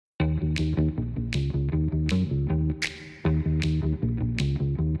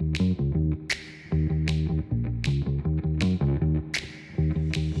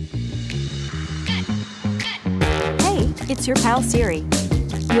It's your pal Siri.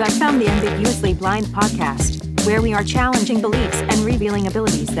 You have found the Ambiguously Blind podcast, where we are challenging beliefs and revealing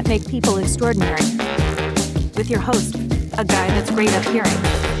abilities that make people extraordinary. With your host, a guy that's great at hearing,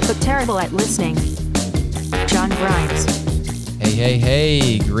 but terrible at listening, John Grimes.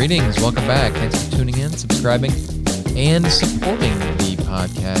 Hey, greetings, welcome back. Thanks for tuning in, subscribing, and supporting the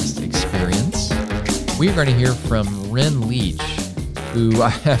podcast experience. We're going to hear from Ren Leach, who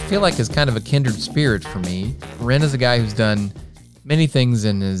I feel like is kind of a kindred spirit for me. Ren is a guy who's done many things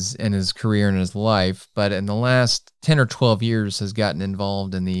in his career and his life, but in the last 10 or 12 years has gotten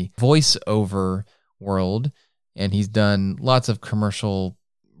involved in the voiceover world, and he's done lots of commercial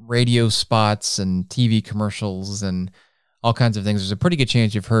radio spots and TV commercials and all kinds of things. There's a pretty good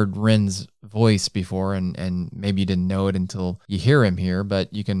chance you've heard Ren's voice before, and maybe you didn't know it until you hear him here,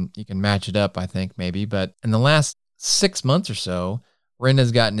 but you can match it up, I think, maybe. But in the last 6 months or so, Ren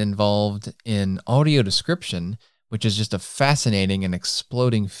has gotten involved in audio description, which is just a fascinating and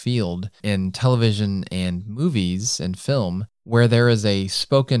exploding field in television and movies and film, where there is a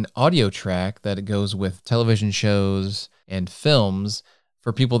spoken audio track that goes with television shows and films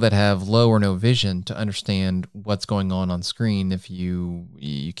for people that have low or no vision to understand what's going on screen if you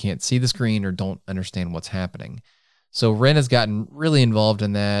can't see the screen or don't understand what's happening. So Ren has gotten really involved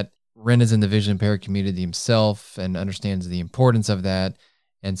in that. Ren is in the vision impaired community himself and understands the importance of that.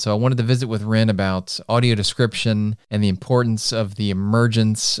 And so I wanted to visit with Ren about audio description and the importance of the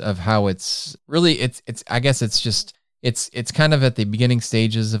emergence of how it's kind of at the beginning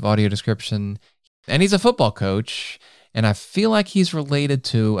stages of audio description. And he's a football coach, and I feel like he's related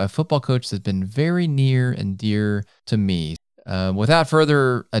to a football coach that's been very near and dear to me. Without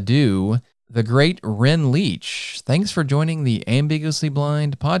further ado, the great Ren Leach. Thanks for joining the Ambiguously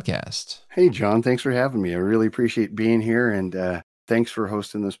Blind podcast. Hey, John. Thanks for having me. I really appreciate being here, and thanks for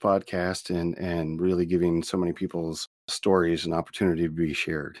hosting this podcast and really giving so many people's stories an opportunity to be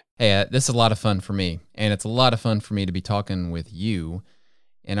shared. Hey, this is a lot of fun for me, and it's a lot of fun for me to be talking with you.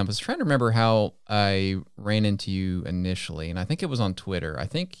 And I was trying to remember how I ran into you initially, and I think it was on Twitter. I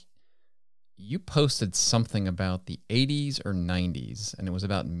think you posted something about the 80s or 90s, and it was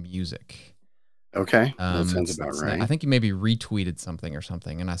about music. Okay, that sounds about right. I think you maybe retweeted something or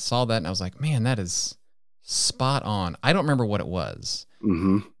something, and I saw that, and I was like, man, that is spot on. I don't remember what it was,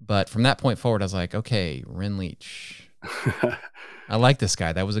 but from that point forward, I was like, okay, Ren Leach. I like this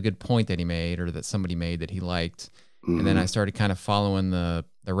guy. That was a good point that he made, or that somebody made that he liked. And then I started kind of following the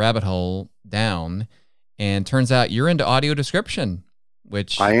rabbit hole down, and turns out you're into audio description,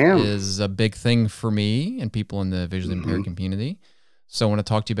 which is a big thing for me and people in the visually impaired community. So I want to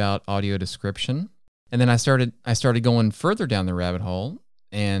talk to you about audio description. And then I started going further down the rabbit hole.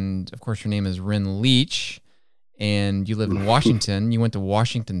 And of course, your name is Ren Leach, and you live in Washington. You went to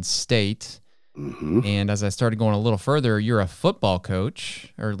Washington State. And as I started going a little further, you're a football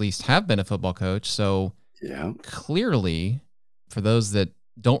coach, or at least have been a football coach. So clearly, for those that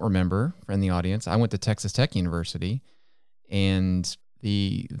don't remember in the audience, I went to Texas Tech University, and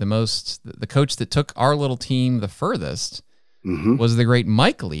the coach that took our little team the furthest was the great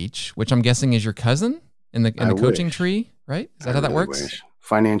Mike Leach, which I'm guessing is your cousin in the coaching tree, right? Is that how that works? Wish.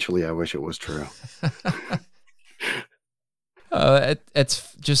 Financially, I wish it was true.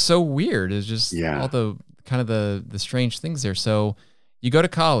 It's just so weird. It's just all the kind of the strange things there. So you go to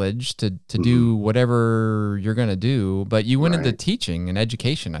college to do whatever you're going to do, but you went into teaching and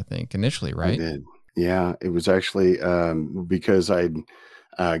education, I think, initially, right? I did. Yeah, it was actually because I'd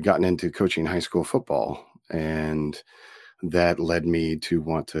gotten into coaching high school football, and that led me to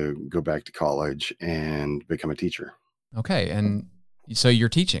want to go back to college and become a teacher. Okay, and so you're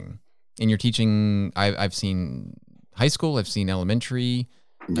teaching, I've seen high school, I've seen elementary,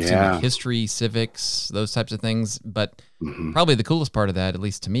 I've seen like history, civics, those types of things, but probably the coolest part of that, at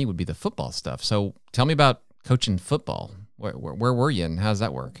least to me, would be the football stuff. So tell me about coaching football. Where were you, and how does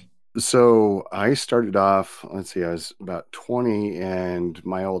that work? So I started off, I was about 20, and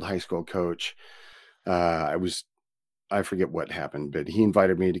my old high school coach, I forget what happened, but he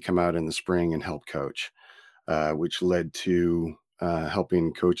invited me to come out in the spring and help coach, which led to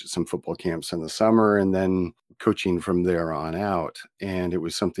helping coach at some football camps in the summer, and then coaching from there on out. And it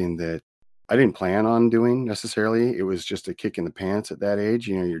was something that I didn't plan on doing necessarily. It was just a kick in the pants at that age.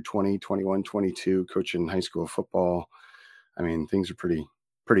 You know, you're 20, 21, 22, coaching high school football. I mean, things are pretty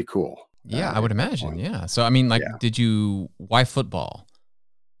cool. Yeah, I would imagine. Yeah. So, I mean, why football?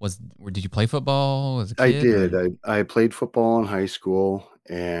 Did you play football as a kid? I did. I played football in high school,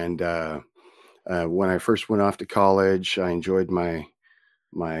 and when I first went off to college, I enjoyed my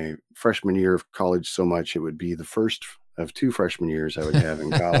freshman year of college so much. It would be the first of 2 freshman years I would have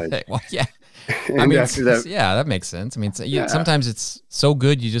in college. Well, yeah. And I mean, after that, yeah, that makes sense. I mean, yeah, sometimes it's so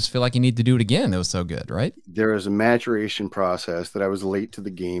good you just feel like you need to do it again. It was so good, right? there was a maturation process that I was late to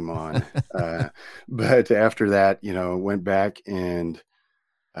the game on. But after that, went back and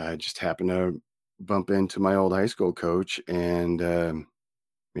just happened to bump into my old high school coach, and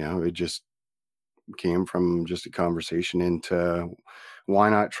it just came from just a conversation into why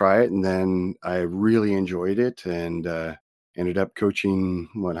not try it, and then I really enjoyed it, and ended up coaching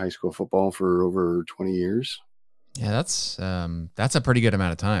high school football for over 20 years. Yeah, that's a pretty good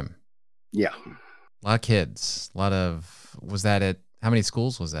amount of time. Yeah. A lot of kids. Was that at, how many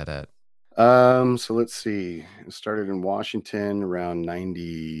schools was that at? So let's see. It started in Washington around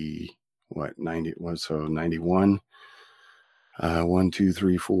 91. 1, 2,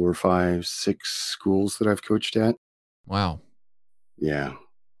 3, 4, 5, 6 schools that I've coached at. Wow. Yeah.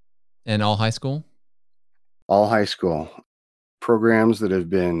 And all high school? All high school. Programs that have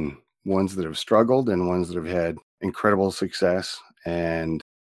been ones that have struggled and ones that have had incredible success. And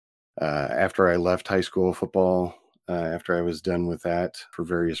after I left high school football, after I was done with that for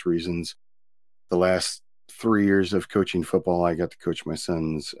various reasons, the last 3 years of coaching football, I got to coach my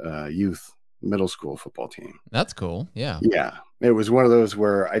son's youth middle school football team. That's cool. Yeah. Yeah. It was one of those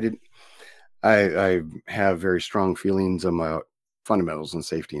where I have very strong feelings about fundamentals and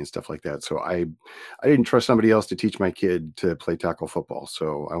safety and stuff like that. So I didn't trust somebody else to teach my kid to play tackle football.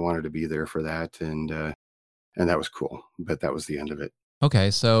 So I wanted to be there for that. And that was cool, but that was the end of it.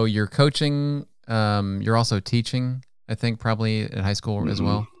 Okay. So you're coaching, you're also teaching, I think probably at high school as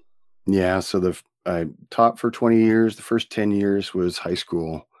well. Yeah. So I taught for 20 years. The first 10 years was high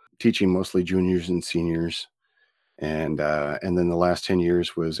school, teaching mostly juniors and seniors. And then the last 10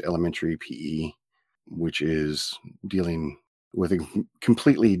 years was elementary PE, which is dealing with a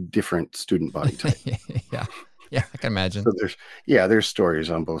completely different student body type. Yeah. Yeah, I can imagine. So there's stories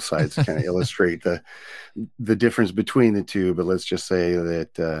on both sides to kind of illustrate the difference between the two, but let's just say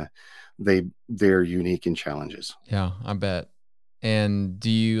that they're unique in challenges. Yeah, I bet. And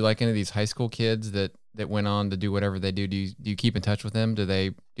do you like any of these high school kids that went on to do whatever they do? Do you keep in touch with them? Do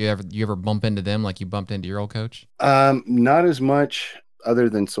you ever bump into them like you bumped into your old coach? Not as much other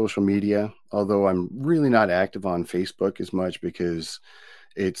than social media, although I'm really not active on Facebook as much because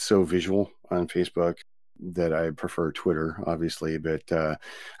it's so visual on Facebook that I prefer Twitter, obviously. But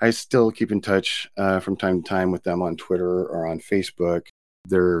I still keep in touch from time to time with them on Twitter or on Facebook.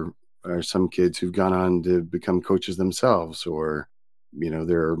 There are some kids who've gone on to become coaches themselves, or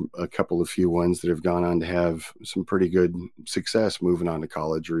there are a couple of few ones that have gone on to have some pretty good success moving on to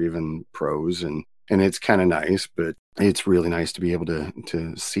college or even pros. And it's kind of nice, but it's really nice to be able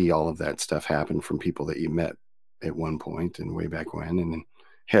to see all of that stuff happen from people that you met at one point and way back when, and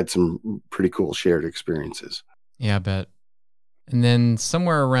had some pretty cool shared experiences. Yeah, I bet. And then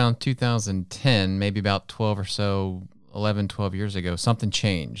somewhere around 2010, maybe about 12 years ago, something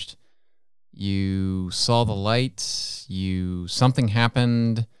changed. You saw the light, something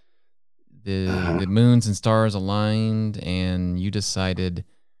happened, the moons and stars aligned, and you decided,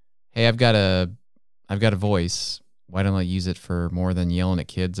 hey, I've got a voice. Why don't I use it for more than yelling at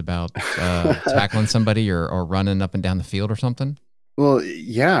kids about tackling somebody or running up and down the field or something? Well,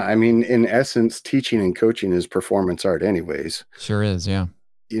 yeah. I mean, in essence, teaching and coaching is performance art anyways. Sure is, yeah.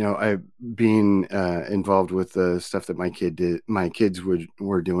 I've been involved with the stuff that my kids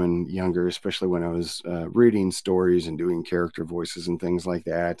were doing younger, especially when I was reading stories and doing character voices and things like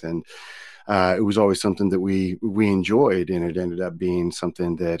that. And it was always something that we enjoyed, and it ended up being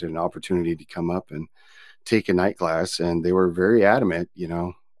something that an opportunity to come up and take a night class. And they were very adamant,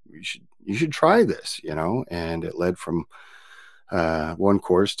 you should try this, and it led from one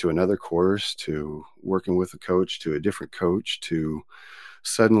course to another course, to working with a coach, to a different coach, to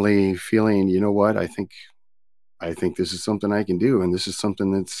suddenly feeling, I think this is something I can do. And this is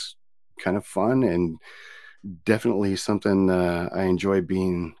something that's kind of fun and definitely something I enjoy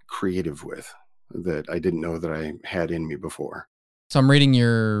being creative with, that I didn't know that I had in me before. So I'm reading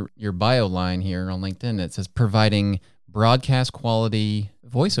your bio line here on LinkedIn. It says providing broadcast quality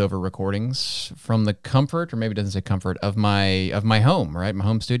voiceover recordings from the comfort, or maybe it doesn't say comfort, of my home, right? My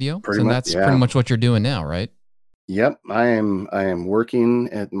home studio. Pretty much, that's pretty much what you're doing now, right? Yep. I am working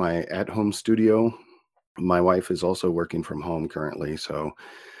at my at-home studio. My wife is also working from home currently. So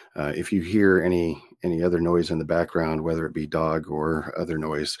if you hear any other noise in the background, whether it be dog or other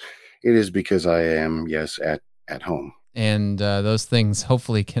noise, it is because I am, yes, at home. And those things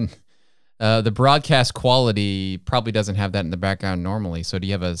hopefully can, the broadcast quality probably doesn't have that in the background normally. So do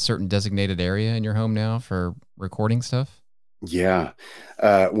you have a certain designated area in your home now for recording stuff? Yeah.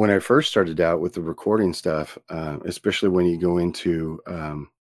 When I first started out with the recording stuff, especially when you go into,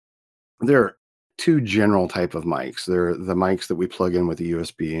 there are two general type of mics. There are the mics that we plug in with the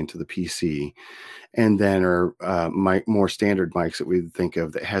USB into the PC, and then are more standard mics that we think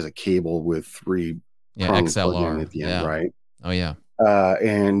of that has a cable with three Yeah, prong plug-in XLR. at the end, Yeah. right? Oh yeah.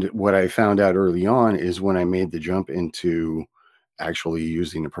 And what I found out early on is when I made the jump into actually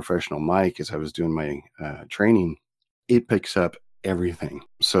using a professional mic as I was doing my training, it picks up everything.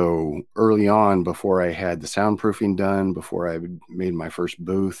 So early on, before I had the soundproofing done, before I made my first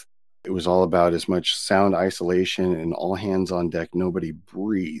booth, it was all about as much sound isolation and all hands on deck. Nobody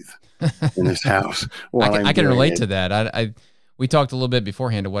breathe in this house while I'm I can doing relate it. to that. We talked a little bit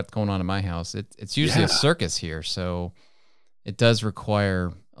beforehand of what's going on in my house. It's usually a Yeah. circus here, so it does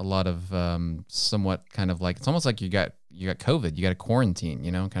require a lot of somewhat kind of like, it's almost like you got COVID, you got a quarantine,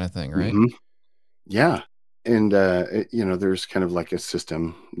 kind of thing, right? hmm Yeah. And, there's kind of like a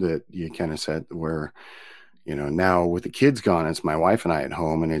system that you kind of set where, now with the kids gone, it's my wife and I at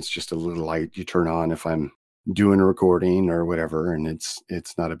home, and it's just a little light you turn on if I'm doing a recording or whatever, and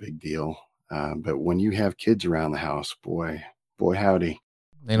it's not a big deal. But when you have kids around the house, boy, howdy,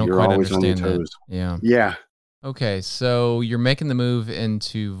 They don't you're quite always on your understand that. toes. Yeah. Yeah. Okay, so you're making the move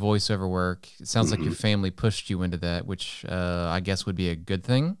into voiceover work. It sounds like hmm your family pushed you into that, which I guess would be a good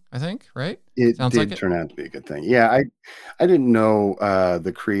thing, I think, right? It Sounds like did it. turn out to be a good thing. Yeah, I didn't know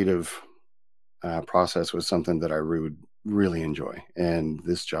the creative process was something that I would really enjoy, and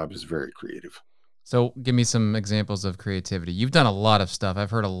this job is very creative. So give me some examples of creativity. You've done a lot of stuff.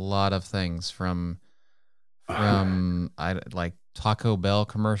 I've heard a lot of things from I like Taco Bell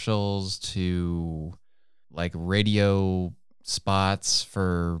commercials to like radio spots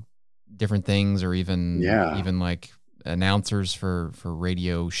for different things, or Yeah, even like announcers for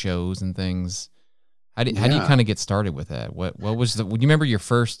radio shows and things. How do you yeah, kind of get started with that? What was the? Do you remember your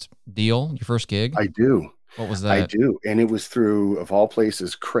first deal, your first gig? I do. What was I that? do. And it was through, of all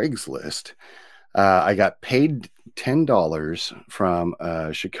places, Craigslist. I got paid $10 from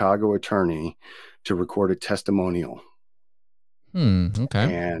a Chicago attorney to record a testimonial.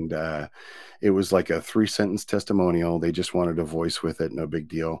 Okay. And it was like a 3 sentence testimonial. They just wanted a voice with it, no big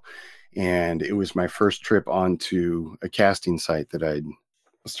deal. And it was my first trip onto a casting site that I'd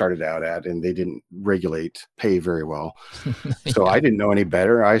started out at, and they didn't regulate pay very well. So Yeah. I didn't know any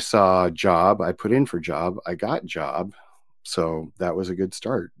better. I saw job, I put in for job, I got job. So that was a good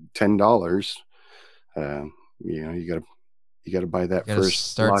start. $10. Uh, you gotta buy that You got to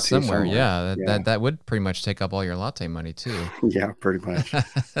first start latte somewhere. somewhere. Yeah, Yeah. that would pretty much take up all your latte money too. Yeah, pretty much.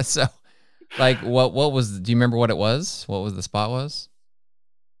 So, like, what was? Do you remember what it was? What was the spot was?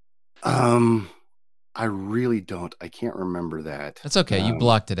 Um, I really don't. I can't remember that. That's okay. You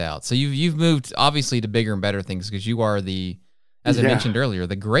blocked it out. So you've moved obviously to bigger and better things because you are the, as I Yeah. mentioned earlier,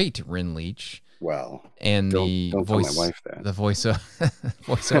 the great Rin Leach Well, and the don't tell my wife that.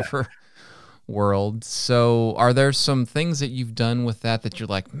 voiceover world. So are there some things that you've done with that you're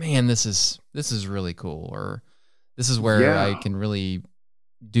like, man, this is really cool, or this is where I Yeah. can really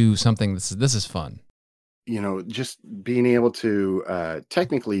do something. This is fun. Just being able to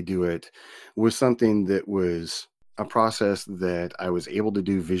technically do it was something that was a process that I was able to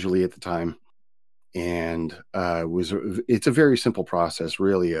do visually at the time. And it's a very simple process,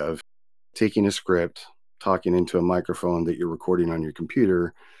 really, of taking a script, talking into a microphone that you're recording on your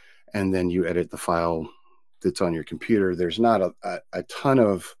computer, and then you edit the file that's on your computer. There's not a ton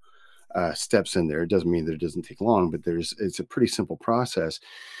of steps in there. It doesn't mean that it doesn't take long, but it's a pretty simple process.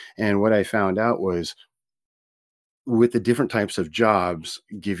 And what I found out was with the different types of jobs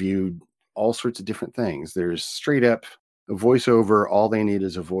give you all sorts of different things. There's straight up voiceover, all they need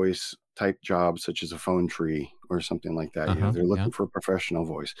is a voice type job, such as a phone tree or something like that. They're Yeah. looking for a professional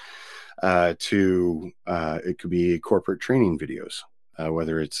voice. To It could be corporate training videos,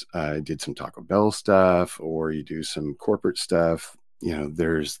 whether it's did some Taco Bell stuff or you do some corporate stuff.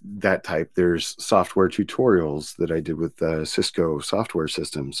 There's that type. There's software tutorials that I did with Cisco software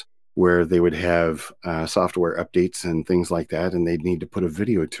systems where they would have software updates and things like that, and they'd need to put a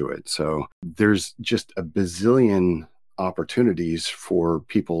video to it. So there's just a bazillion opportunities for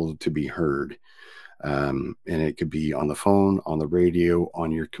people to be heard. And it could be on the phone, on the radio,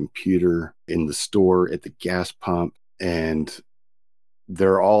 on your computer, in the store, at the gas pump. And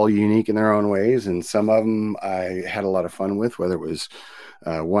they're all unique in their own ways. And some of them I had a lot of fun with, whether it was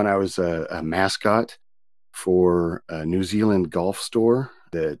one, I was a mascot for a New Zealand golf store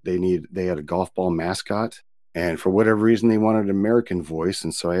that they had a golf ball mascot. And for whatever reason, they wanted an American voice.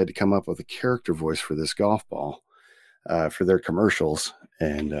 And so I had to come up with a character voice for this golf ball. for their commercials.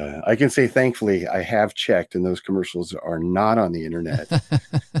 And I can say, thankfully, I have checked, and those commercials are not on the internet,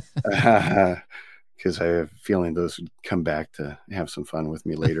 because I have a feeling those would come back to have some fun with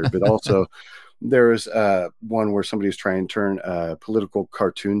me later. But also, there was one where somebody was trying to turn a political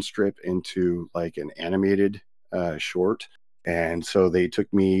cartoon strip into like an animated short. And so they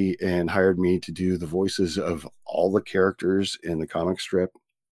took me and hired me to do the voices of all the characters in the comic strip,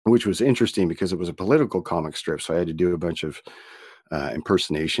 which was interesting because it was a political comic strip. So I had to do a bunch of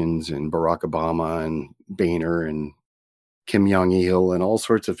impersonations and Barack Obama and Boehner and Kim Jong-il and all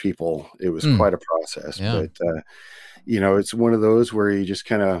sorts of people. It was quite a process. Yeah. But, it's one of those where you just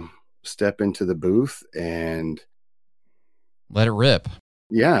kind of step into the booth and let it rip.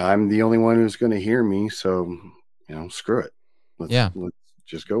 Yeah, I'm the only one who's going to hear me. So, screw it. Let's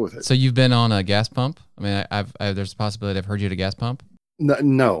just go with it. So you've been on a gas pump? I mean, there's a possibility I've heard you at a gas pump.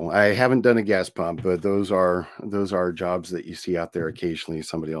 No, I haven't done a gas pump, but those are jobs that you see out there occasionally.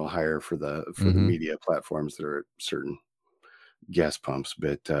 Somebody will hire for the media platforms that are at certain gas pumps.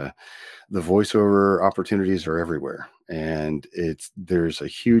 But the voiceover opportunities are everywhere, and there's a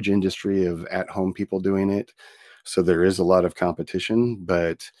huge industry of at-home people doing it. So there is a lot of competition,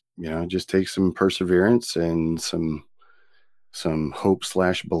 but it just takes some perseverance and some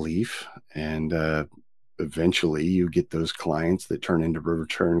hope/belief, and eventually you get those clients that turn into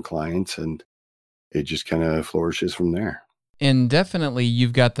return clients, and it just kind of flourishes from there. And definitely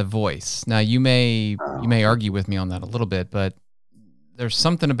you've got the voice. Now you may argue with me on that a little bit, but there's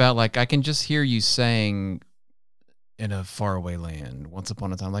something about, like, I can just hear you saying "in a faraway land, once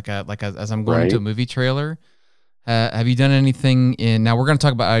upon a time," as I'm going to a movie trailer. Have you done anything now we're going to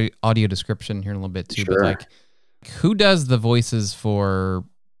talk about audio description here in a little bit too, Sure. but like, who does the voices for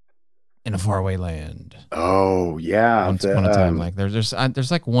 "In a Faraway Land"? Oh yeah. Once upon a time, like there's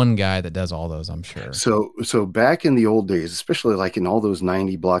like one guy that does all those, I'm sure. So back in the old days, especially like in all those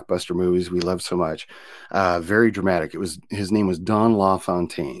 90 blockbuster movies we loved so much, very dramatic. His name was Don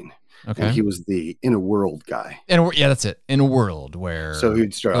LaFontaine. Okay. And he was the In a World guy. That's it. In a world where. So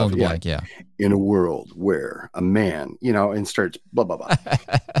he'd start off, yeah. In a world where a man, and starts blah, blah, blah.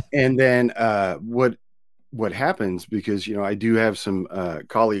 And then what happens, because, I do have some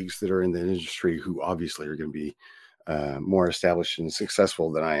colleagues that are in the industry who obviously are going to be more established and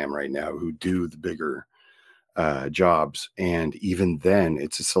successful than I am right now, who do the bigger jobs. And even then,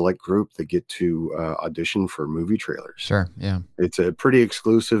 it's a select group that get to audition for movie trailers. Sure. Yeah. It's a pretty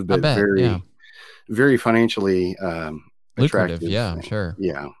exclusive, but very financially lucrative. attractive. Yeah, I'm sure.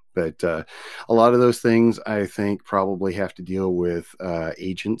 Yeah. But a lot of those things, I think, probably have to deal with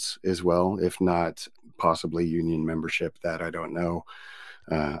agents as well, if not possibly union membership. That I don't know.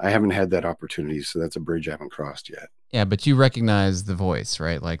 I haven't had that opportunity, so that's a bridge I haven't crossed yet. Yeah, but you recognize the voice,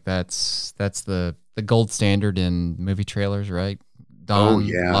 right? Like that's the gold standard in movie trailers, right? Don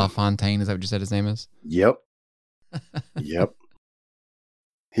LaFontaine, is that what you said his name is? Yep. Yep.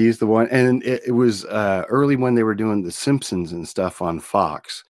 He's the one. And it was early when they were doing The Simpsons and stuff on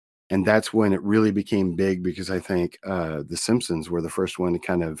Fox. And that's when it really became big, because I think The Simpsons were the first one to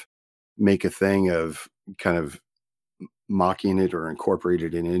kind of make a thing of kind of mocking it or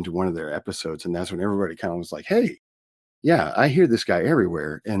incorporated it into one of their episodes. And that's when everybody kind of was like, hey, yeah, I hear this guy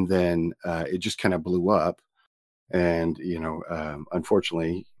everywhere. And then it just kind of blew up. And,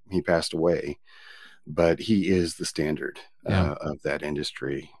 unfortunately, he passed away. But he is the standard of that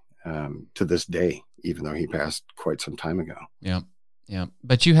industry to this day, even though he passed quite some time ago. Yeah. Yeah.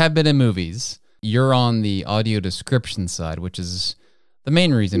 But you have been in movies. You're on the audio description side, which is the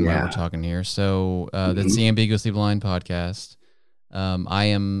main reason why we're talking here. So that's the Ambiguously Blind podcast. I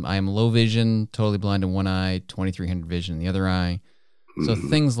am low vision, totally blind in one eye, 2300 vision in the other eye. So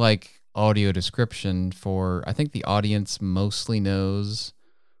things like audio description I think the audience mostly knows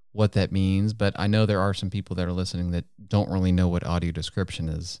what that means, but I know there are some people that are listening that don't really know what audio description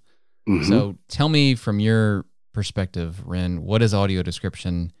is. So tell me, from your perspective, Ren, what is audio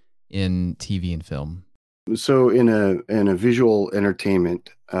description in TV and film? So in a visual entertainment,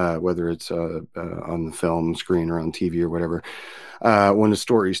 whether it's on the film screen or on TV or whatever, when a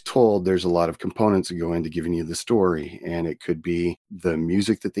story is told, there's a lot of components that go into giving you the story, and it could be the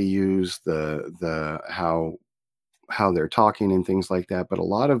music that they use, the how they're talking and things like that. But a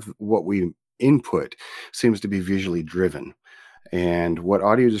lot of what we input seems to be visually driven. And what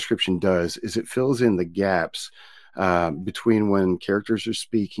audio description does is it fills in the gaps between when characters are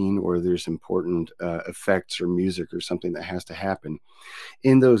speaking, or there's important effects or music or something that has to happen.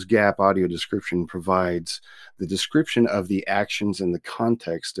 In those gap, audio description provides the description of the actions and the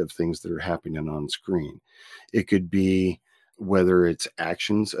context of things that are happening on screen. It could be whether it's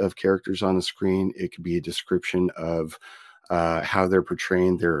actions of characters on the screen. It could be a description of how they're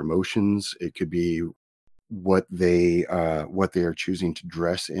portraying their emotions. It could be what they are choosing to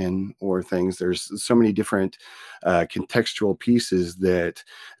dress in or things. There's so many different contextual pieces that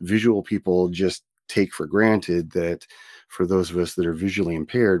visual people just take for granted, that for those of us that are visually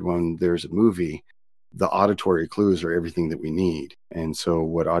impaired, when there's a movie, the auditory clues are everything that we need. And so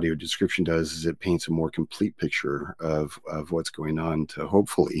what audio description does is it paints a more complete picture of what's going on to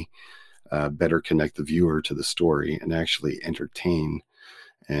hopefully better connect the viewer to the story and actually entertain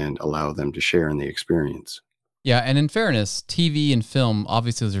and allow them to share in the experience. Yeah, and in fairness, TV and film,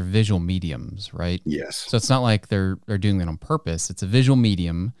 obviously those are visual mediums, right? Yes. So it's not like they're doing that on purpose. It's a visual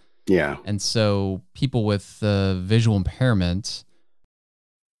medium. Yeah. And so people with visual impairment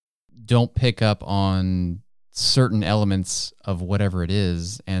don't pick up on certain elements of whatever it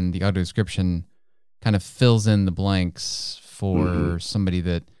is, and the audio description kind of fills in the blanks for somebody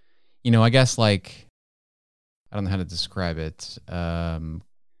that, I guess, like, I don't know how to describe it.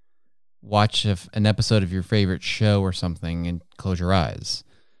 Watch an episode of your favorite show or something and close your eyes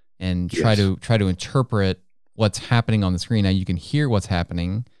and try to interpret what's happening on the screen. Now you can hear what's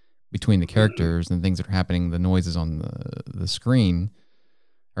happening between the characters and things that are happening, the noises on the screen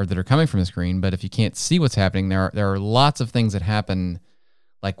or that are coming from the screen. But if you can't see what's happening, there are lots of things that happen,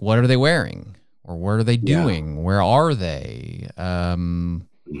 like what are they wearing or what are they doing? Yeah. Where are they?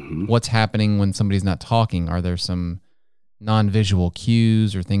 What's happening when somebody's not talking? Are there some non-visual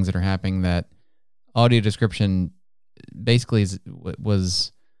cues or things that are happening that audio description basically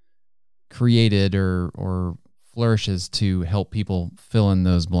was created or flourishes to help people fill in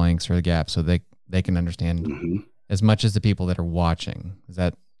those blanks or the gaps so they can understand as much as the people that are watching. Is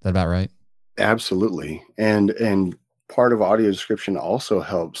that about right? Absolutely. And part of audio description also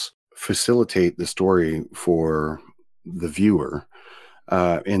helps facilitate the story for the viewer.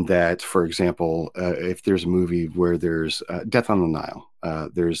 In that, for example, if there's a movie where there's Death on the Nile,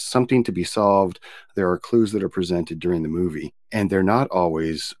 there's something to be solved. There are clues that are presented during the movie, and they're not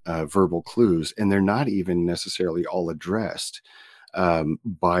always verbal clues, and they're not even necessarily all addressed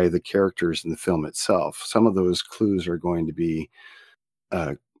by the characters in the film itself. Some of those clues are going to be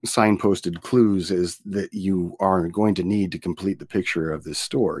signposted clues is that you are going to need to complete the picture of this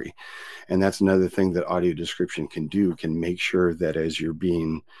story. And that's another thing that audio description can do, can make sure that as you're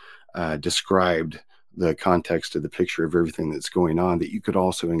being described the context of the picture of everything that's going on, that you could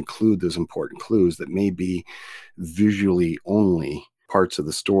also include those important clues that may be visually only parts of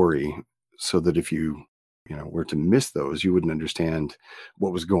the story, so that if you were to miss those, you wouldn't understand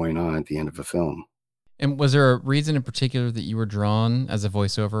what was going on at the end of a film. And was there a reason in particular that you were drawn as a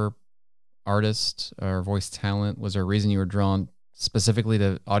voiceover artist or voice talent? Was there a reason you were drawn specifically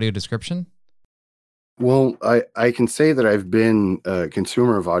to audio description? Well, I can say that I've been a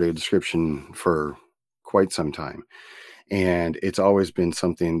consumer of audio description for quite some time, and it's always been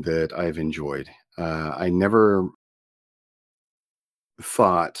something that I've enjoyed. I never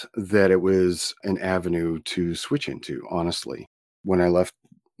thought that it was an avenue to switch into, honestly. When I left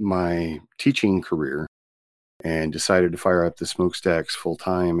my teaching career and decided to fire up the smokestacks full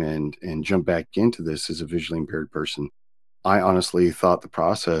time and jump back into this as a visually impaired person, I honestly thought the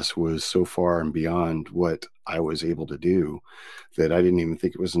process was so far and beyond what I was able to do that I didn't even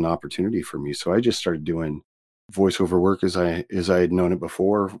think it was an opportunity for me. So I just started doing voiceover work as I had known it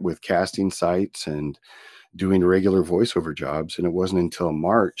before, with casting sites and doing regular voiceover jobs. And it wasn't until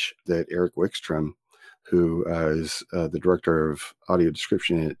March that Eric Wickstrom, who is the director of audio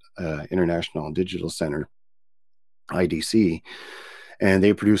description at International Digital Center, IDC, and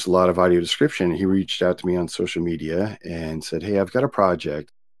they produce a lot of audio description. He reached out to me on social media and said, "Hey, I've got a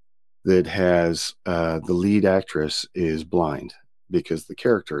project that has the lead actress is blind because the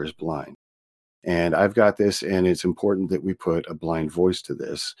character is blind. And I've got this, and it's important that we put a blind voice to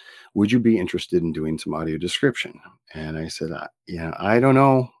this. Would you be interested in doing some audio description?" And I said, I don't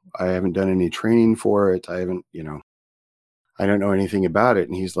know. I haven't done any training for it. I don't know anything about it.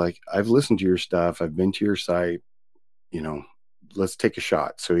 And he's like, "I've listened to your stuff. I've been to your site. Let's take a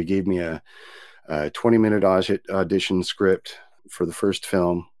shot." So he gave me a 20-minute audition script for the first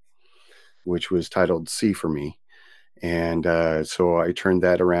film, which was titled "See for Me." And so I turned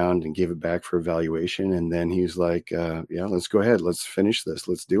that around and gave it back for evaluation. And then he's like, "Yeah, let's go ahead. Let's finish this.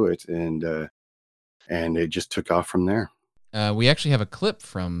 Let's do it." And it just took off from there. We actually have a clip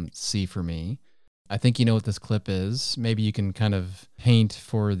from "See for Me." I think you know what this clip is. Maybe you can kind of paint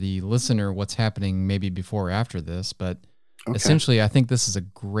for the listener what's happening maybe before or after this. But essentially, I think this is a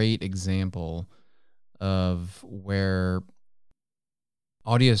great example of where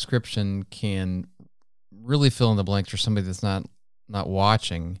audio description can really fill in the blanks for somebody that's not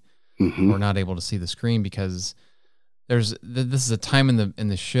watching or not able to see the screen, because this is a time in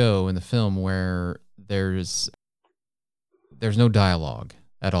the show, in the film, where there's no dialogue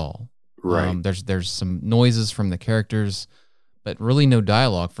at all. Right. There's some noises from the characters, but really no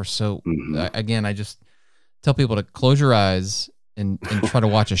dialogue again, I just tell people to close your eyes and try to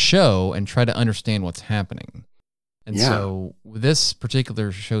watch a show and try to understand what's happening. And so this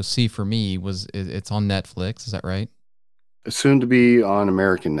particular show, C for Me, it's on Netflix. Is that right? Soon to be on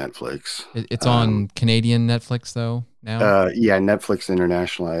American Netflix. It's on Canadian Netflix though now? Yeah, Netflix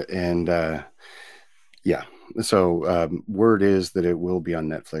International. And so word is that it will be on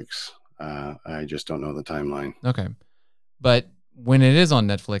Netflix. I just don't know the timeline. Okay. But when it is on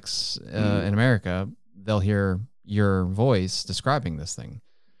Netflix in America, they'll hear your voice describing this thing.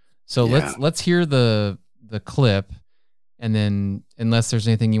 So let's hear the clip, and then, unless there's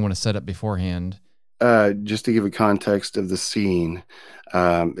anything you want to set up beforehand. Just to give a context of the scene,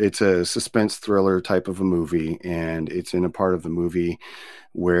 it's a suspense thriller type of a movie, and it's in a part of the movie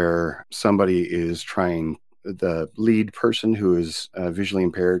where somebody is trying, the lead person who is visually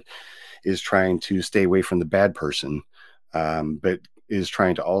impaired is trying to stay away from the bad person, but is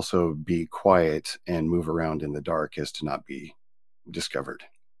trying to also be quiet and move around in the dark as to not be discovered.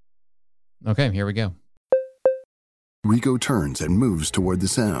 Okay, here we go. Rico turns and moves toward the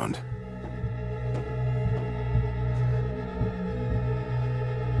sound.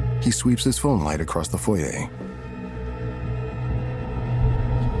 He sweeps his phone light across the foyer.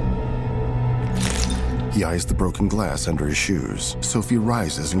 He eyes the broken glass under his shoes. Sophie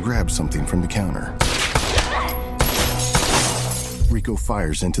rises and grabs something from the counter. Rico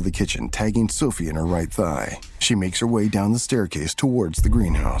fires into the kitchen, tagging Sophie in her right thigh. She makes her way down the staircase towards the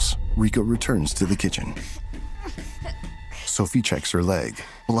greenhouse. Rico returns to the kitchen. Sophie checks her leg.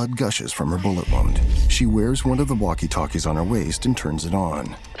 Blood gushes from her bullet wound. She wears one of the walkie-talkies on her waist and turns it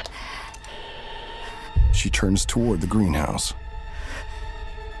on. She turns toward the greenhouse.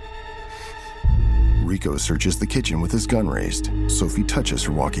 Rico searches the kitchen with his gun raised. Sophie touches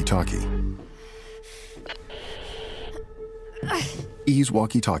her walkie-talkie. E's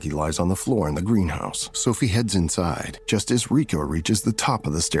walkie-talkie lies on the floor in the greenhouse. Sophie heads inside, just as Rico reaches the top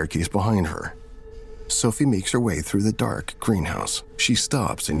of the staircase behind her. Sophie makes her way through the dark greenhouse. She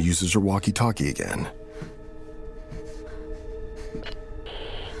stops and uses her walkie-talkie again.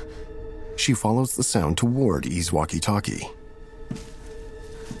 She follows the sound toward E's walkie-talkie.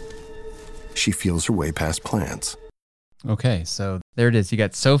 She feels her way past plants. Okay, so there it is. You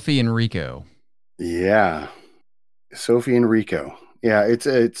got Sophie and Rico. Yeah. Sophie and Rico. Yeah,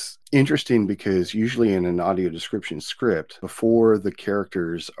 it's interesting because usually in an audio description script, before the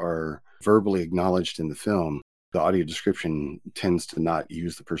characters are verbally acknowledged in the film, the audio description tends to not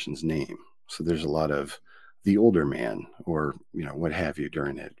use the person's name. So there's a lot of the older man or, what have you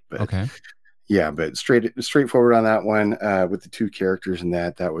during it. But okay. Yeah, but straightforward on that one with the two characters and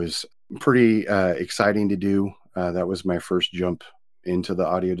that was pretty exciting to do. That was my first jump into the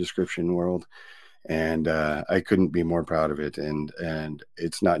audio description world. And I couldn't be more proud of it. And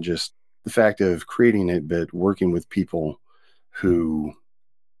it's not just the fact of creating it, but working with people who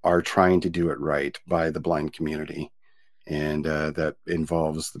are trying to do it right by the blind community. And that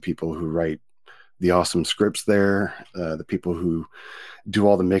involves the people who write the awesome scripts there, the people who do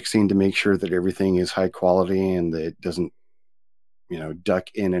all the mixing to make sure that everything is high quality and that it doesn't, duck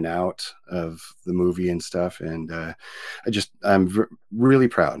in and out of the movie and stuff. And I'm really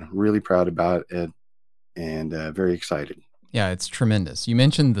proud about it and very excited. Yeah, it's tremendous. You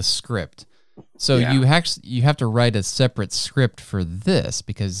mentioned the script. So you have to write a separate script for this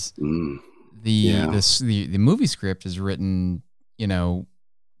because the movie script is written,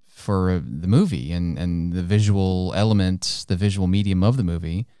 for the movie and the visual element, the visual medium of the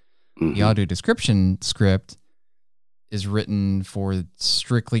movie. Mm-hmm. The audio description script is written for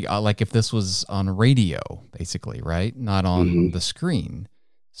strictly like if this was on radio, basically, right? Not on the screen.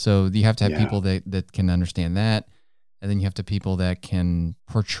 So you have to have people that can understand that. And then you have to people that can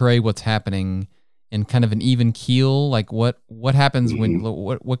portray what's happening in kind of an even keel. Like what happens when,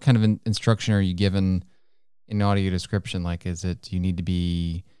 what kind of instruction are you given in audio description? Like, do you need to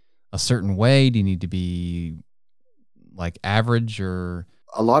be a certain way? Do you need to be like average or?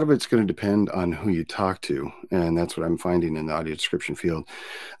 A lot of it's going to depend on who you talk to. And that's what I'm finding in the audio description field.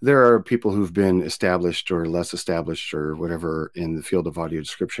 There are people who've been established or less established or whatever in the field of audio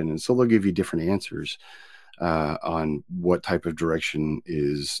description. And so they'll give you different answers on what type of direction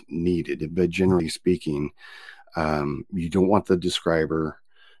is needed. But generally speaking, you don't want the describer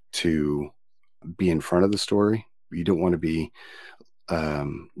to be in front of the story. You don't want to be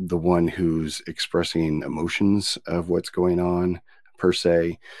the one who's expressing emotions of what's going on per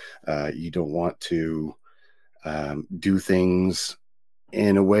se. You don't want to do things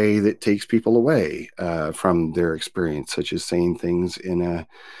in a way that takes people away from their experience, such as saying things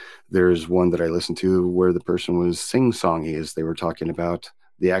there's one that I listened to where the person was sing-songy as they were talking about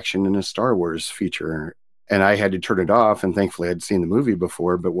the action in a Star Wars feature. And I had to turn it off, and thankfully I'd seen the movie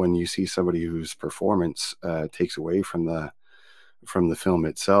before. But when you see somebody whose performance takes away from the film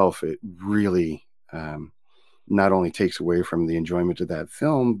itself, it really not only takes away from the enjoyment of that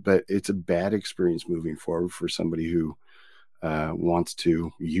film, but it's a bad experience moving forward for somebody who wants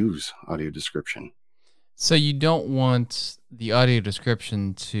to use audio description. So you don't want the audio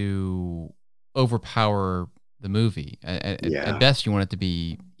description to overpower the movie. At best, you want it to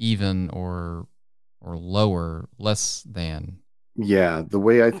be even or lower, less than. Yeah, the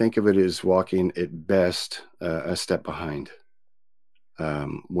way I think of it is walking at best a step behind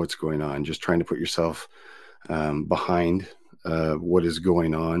what's going on. Just trying to put yourself behind what is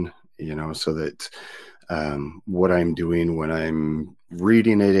going on, so that what I'm doing when I'm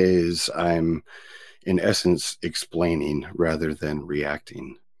reading it is I'm in essence explaining rather than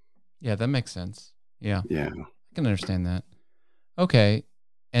reacting. Yeah, that makes sense. Yeah. I can understand that. Okay.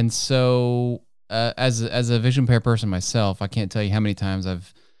 And so as a vision impaired person myself, I can't tell you how many times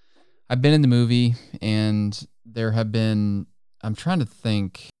I've been in the movie, and there have been, I'm trying to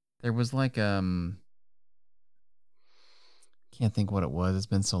think, there was like can't think what it was. It's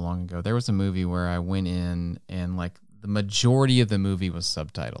been so long ago. There was a movie where I went in and like the majority of the movie was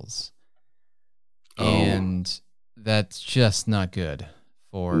subtitles. And that's just not good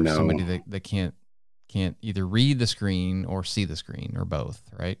for somebody that can't either read the screen or see the screen or both,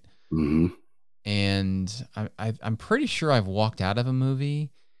 right? Mm-hmm. And I'm pretty sure I've walked out of a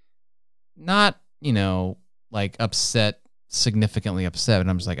movie, not like upset, significantly upset, and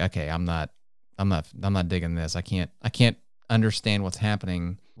I'm just like, okay, I'm not digging this. I can't understand what's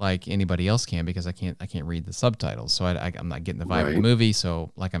happening like anybody else can because I can't read the subtitles, so I'm not getting the vibe of the movie.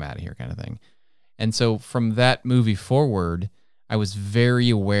 So like I'm out of here, kind of thing. And so from that movie forward, I was very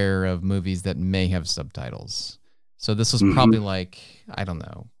aware of movies that may have subtitles. So this was probably like, I don't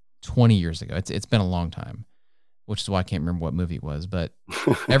know, 20 years ago. It's been a long time, which is why I can't remember what movie it was. But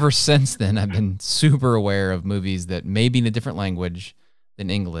ever since then, I've been super aware of movies that may be in a different language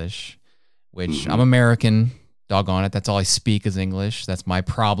than English, which I'm American, doggone it. That's all I speak is English. That's my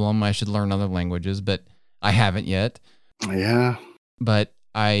problem. I should learn other languages, but I haven't yet. Yeah. But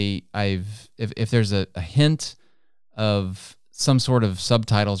if there's a hint of some sort of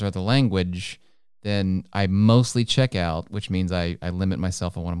subtitles or other language, then I mostly check out, which means I limit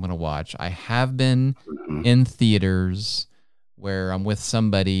myself on what I'm going to watch. I have been in theaters where I'm with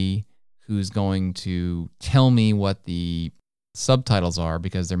somebody who's going to tell me what the subtitles are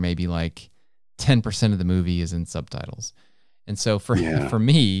because there may be like 10% of the movie is in subtitles. And so for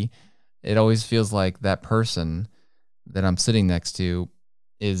me, it always feels like that person that I'm sitting next to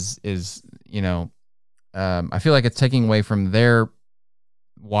is I feel like it's taking away from their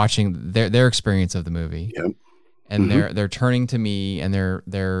watching their experience of the movie. Yep. And they're turning to me and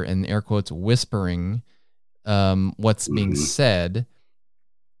they're in air quotes whispering what's being said,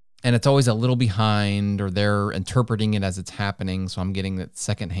 and it's always a little behind, or they're interpreting it as it's happening, so I'm getting that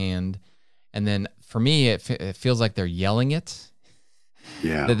secondhand. And then for me, it feels like they're yelling it.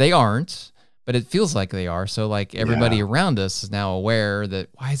 Yeah, that they aren't, but it feels like they are. So like everybody around us is now aware that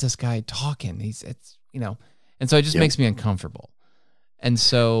why is this guy talking? And so it just makes me uncomfortable. And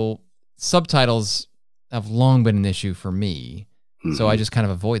so subtitles have long been an issue for me. So I just kind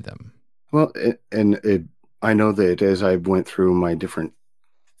of avoid them. Well, I know that as I went through my different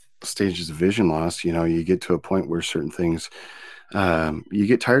stages of vision loss, you get to a point where certain things, you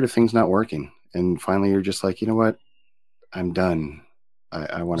get tired of things not working. And finally you're just like, you know what? I'm done.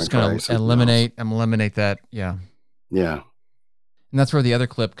 I want to try something eliminate that. Yeah. Yeah. And that's where the other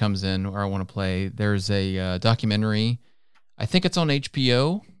clip comes in where I want to play. There's a documentary, I think it's on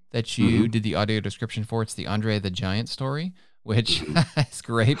HBO, that you did the audio description for. It's the Andre the Giant story, which is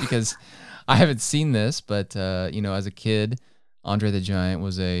great because I haven't seen this, but as a kid, Andre the Giant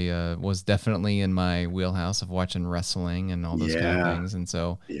was definitely in my wheelhouse of watching wrestling and all those kind of things. And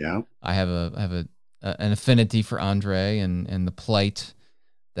so I have an affinity for Andre and the plight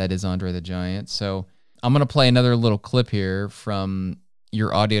that is Andre the Giant. So I'm going to play another little clip here from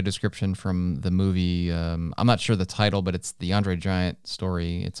your audio description from the movie. I'm not sure the title, but it's the Andre Giant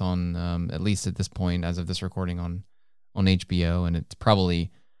story. It's on, at least at this point, as of this recording, on HBO, and it's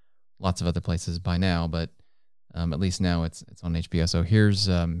probably lots of other places by now, but at least now it's on HBO. So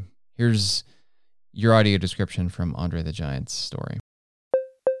here's your audio description from Andre the Giant's story.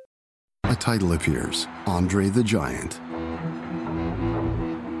 a title appears, Andre the Giant.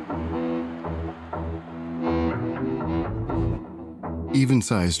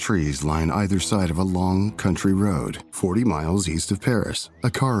 Even-sized trees line either side of a long country road, 40 miles east of Paris.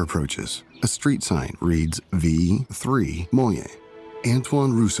 A car approaches. A street sign reads V3 Moyen.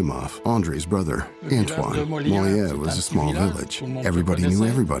 Antoine Roussimoff, Andre's brother. Antoine, Moyen was a small village. Everybody knew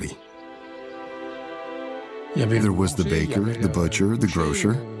everybody. There was the baker, the butcher, the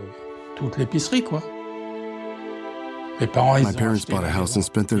grocer. My parents bought a house and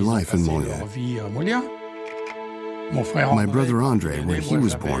spent their life in Moyen. My brother Andre, when he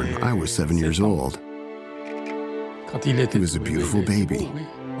was born, I was 7 years old. He was a beautiful baby.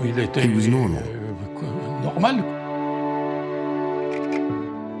 He was normal.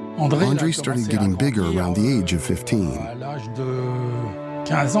 Andre started getting bigger around the age of 15.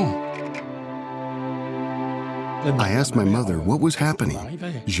 I asked my mother what was happening.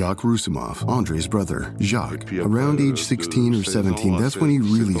 Jacques Roussimoff, Andre's brother, Jacques, around age 16 or 17, that's when he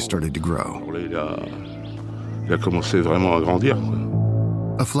really started to grow. Il a commencé vraiment à grandir.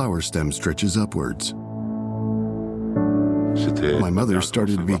 A flower stem stretches upwards. My mother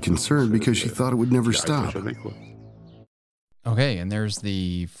started to be concerned because she thought it would never stop. Okay, and there's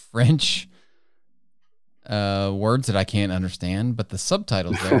the French words that I can't understand, but the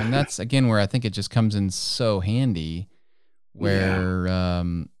subtitles there, and that's again where I think it just comes in so handy. Where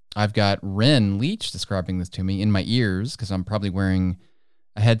I've got Ren Leach describing this to me in my ears because I'm probably wearing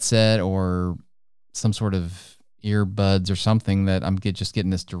a headset or some sort of earbuds or something that I'm just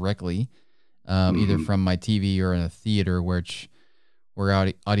getting this directly, either from my TV or in a theater, where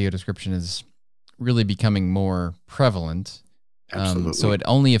audio description is really becoming more prevalent. Absolutely. So it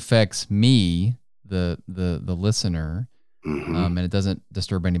only affects me, the listener, and it doesn't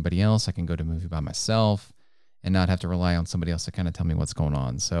disturb anybody else. I can go to a movie by myself and not have to rely on somebody else to kind of tell me what's going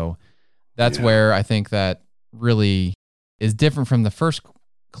on. So that's where I think that really is different from the first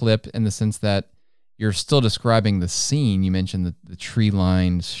clip in the sense that you're still describing the scene. You mentioned the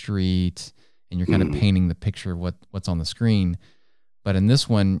tree-lined street, and you're kind of painting the picture of what's on the screen. But in this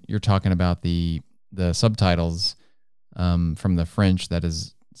one, you're talking about the subtitles from the French that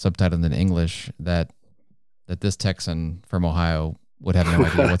is subtitled in English that this Texan from Ohio would have no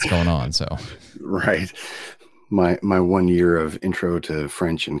idea what's going on. So right. My 1 year of intro to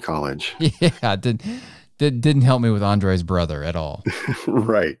French in college. Yeah, didn't help me with Andre's brother at all.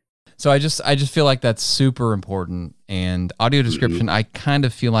 Right. So I just feel like that's super important. And audio description, I kind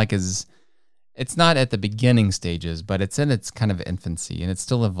of feel like it's not at the beginning stages, but it's in its kind of infancy and it's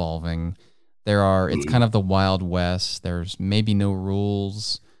still evolving. It's kind of the Wild West. There's maybe no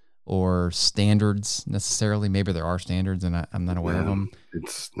rules or standards necessarily. Maybe there are standards and I'm not aware of them.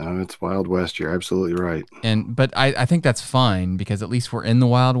 It's Wild West. You're absolutely right. But I think that's fine because at least we're in the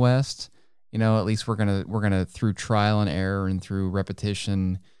Wild West. You know, at least we're gonna through trial and error and through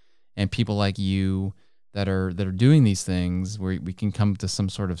repetition and people like you that are doing these things, where we can come to some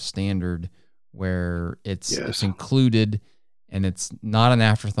sort of standard where it's included and it's not an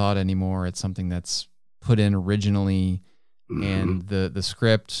afterthought anymore. It's something that's put in originally, and the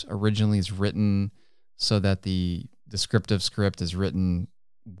script originally is written so that the descriptive script is written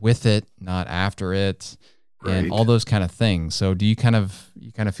with it, not after it, and all those kind of things. So do you kind of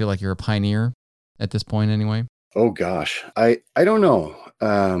feel like you're a pioneer at this point anyway? Oh gosh, I don't know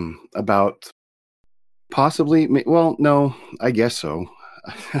about possibly. Well, no, I guess so.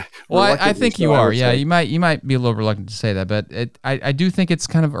 Well, I think you are. Yeah, you might be a little reluctant to say that, but I do think it's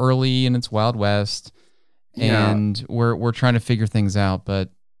kind of early and it's Wild West, and we're trying to figure things out. But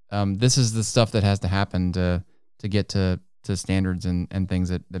this is the stuff that has to happen to get to standards and things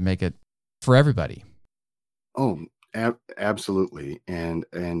that make it for everybody. Oh, absolutely, and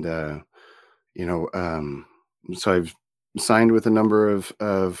so I've signed with a number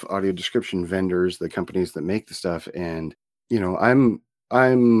of audio description vendors, the companies that make the stuff, and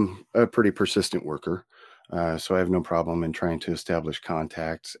I'm a pretty persistent worker, so I have no problem in trying to establish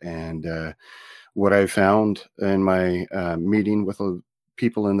contacts. And what I found in my meeting with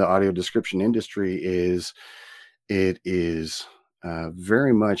people in the audio description industry is it is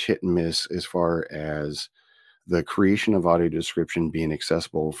very much hit and miss as far as the creation of audio description being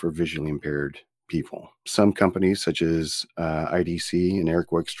accessible for visually impaired people. Some companies such as IDC and Eric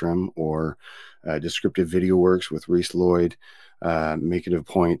Wickstrom, or Descriptive Video Works with Reese Lloyd, make it a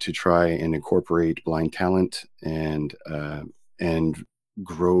point to try and incorporate blind talent and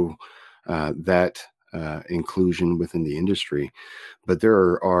grow that inclusion within the industry. But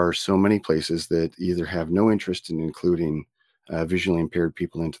there are so many places that either have no interest in including visually impaired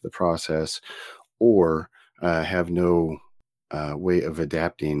people into the process, or have no way of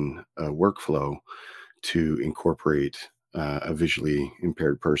adapting a workflow to incorporate a visually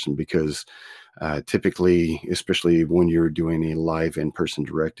impaired person, because typically, especially when you're doing a live in-person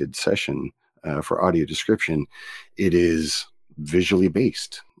directed session for audio description, it is visually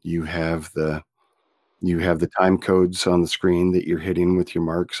based. You have the time codes on the screen that you're hitting with your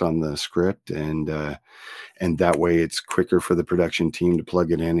marks on the script, and that way it's quicker for the production team to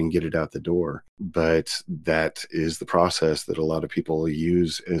plug it in and get it out the door. But that is the process that a lot of people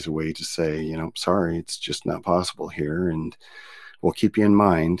use as a way to say, sorry, it's just not possible here, and we'll keep you in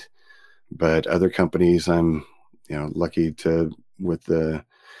mind. But other companies, I'm lucky to, with the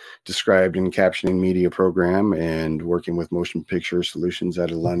Described and Captioning Media program and working with Motion Picture Solutions out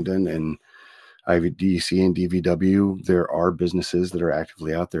of London and IVDC and DVW, there are businesses that are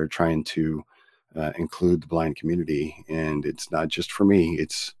actively out there trying to include the blind community. And it's not just for me.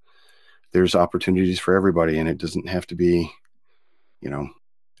 There's opportunities for everybody, and it doesn't have to be,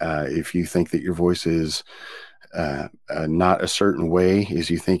 if you think that your voice is not a certain way as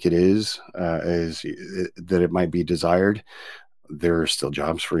you think it is, that it might be desired, there are still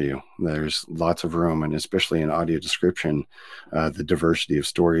jobs for you. There's lots of room, and especially in audio description, the diversity of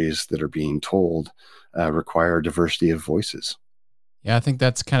stories that are being told require diversity of voices. Yeah, I think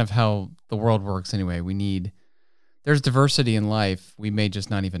that's kind of how the world works anyway. There's diversity in life. We may just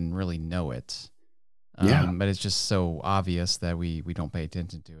not even really know it. But it's just so obvious that we don't pay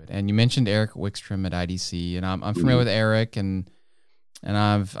attention to it. And you mentioned Eric Wickstrom at IDC, and I'm familiar with Eric, and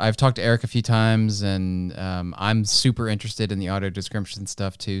I've talked to Eric a few times, and I'm super interested in the audio description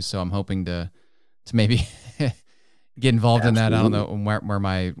stuff too. So I'm hoping to maybe get involved in that. I don't know where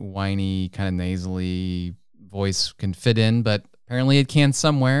my whiny, kind of nasally voice can fit in, but apparently it can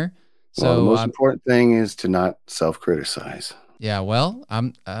somewhere. So the most important thing is to not self-criticize. Yeah, well,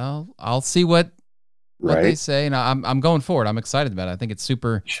 I'll see what they say, and I'm going forward. I'm excited about it. I think it's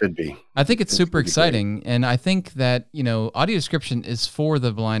super. Should be. I think it's super exciting, great. And I think that audio description is for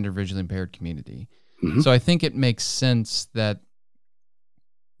the blind or visually impaired community. Mm-hmm. So I think it makes sense that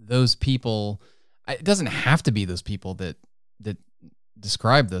those people. It doesn't have to be those people that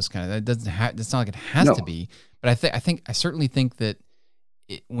describe those kind of. It doesn't have. It's not like it has to be. But I certainly think that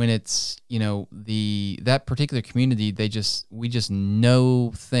when it's that particular community, we just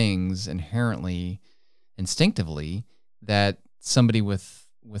know things inherently. Instinctively, that somebody with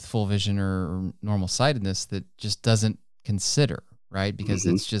full vision or normal sightedness that just doesn't consider, right? Because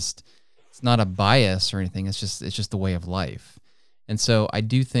it's not a bias or anything. It's just the way of life. And so I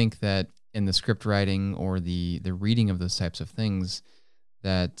do think that in the script writing or the reading of those types of things,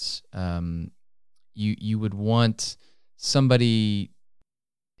 that you would want somebody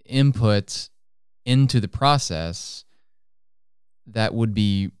input into the process that would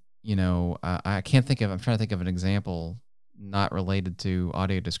be. I'm trying to think of an example not related to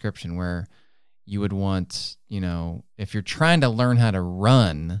audio description where you would want, if you're trying to learn how to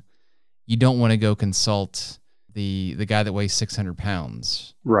run, you don't want to go consult the guy that weighs 600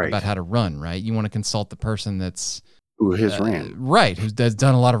 pounds about how to run, right? You want to consult the person who has ran. Right, who's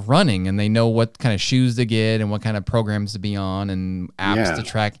done a lot of running, and they know what kind of shoes to get and what kind of programs to be on and apps to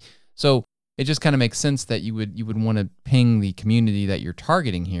track. So it just kind of makes sense that you would want to ping the community that you're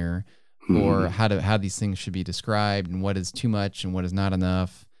targeting here for how these things should be described and what is too much and what is not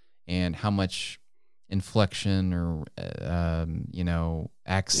enough and how much inflection or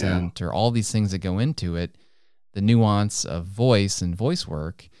accent or all these things that go into it, the nuance of voice and voice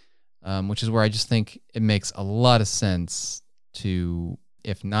work, which is where I just think it makes a lot of sense to,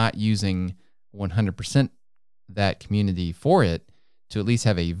 if not using 100% that community for it, to at least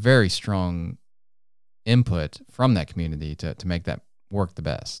have a very strong input from that community to make that work the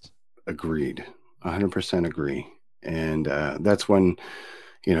best. Agreed. 100% agree. And that's when,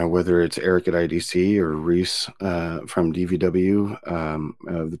 whether it's Eric at IDC or Reese from DVW,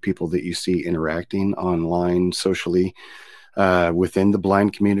 the people that you see interacting online socially within the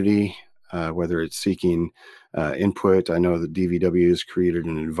blind community, whether it's seeking input. I know that DVW has created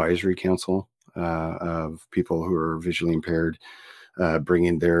an advisory council of people who are visually impaired,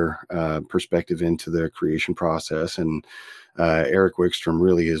 bringing their perspective into the creation process. And Eric Wickstrom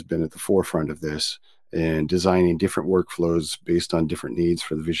really has been at the forefront of this and designing different workflows based on different needs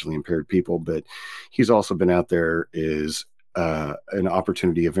for the visually impaired people. But he's also been out there as an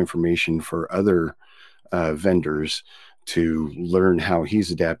opportunity of information for other vendors to learn how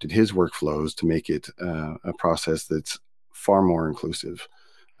he's adapted his workflows to make it a process that's far more inclusive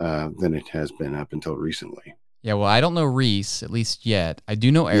than it has been up until recently. Yeah, well, I don't know Reese, at least yet. I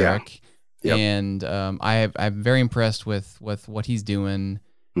do know Eric, and I'm very impressed with what he's doing.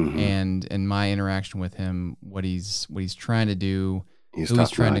 and in my interaction with him, what he's trying to do, who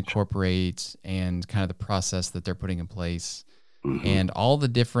he's trying to incorporate, and kind of the process that they're putting in place, and all the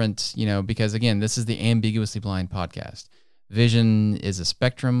different, because again, this is the Ambiguously Blind podcast. Vision is a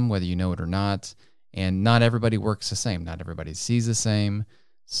spectrum, whether you know it or not, and not everybody works the same. Not everybody sees the same.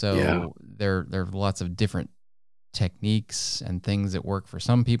 So there are lots of different techniques and things that work for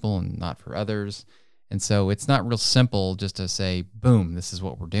some people and not for others. And so it's not real simple just to say, boom, this is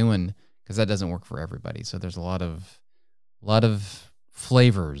what we're doing, because that doesn't work for everybody. So there's a lot of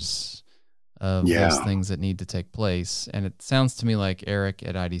flavors of those things that need to take place. And it sounds to me like Eric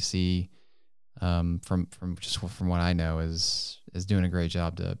at IDC, from what I know, is doing a great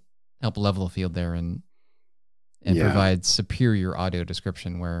job to help level the field there and provide superior audio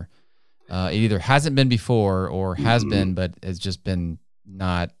description where it either hasn't been before or has been, but has just been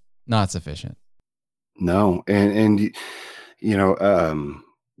not sufficient. No, and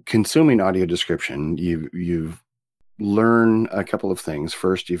consuming audio description, you learn a couple of things.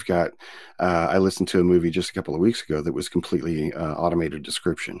 First, you've got I listened to a movie just a couple of weeks ago that was completely automated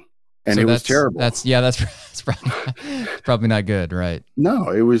description, and so it was terrible. That's probably not good, right?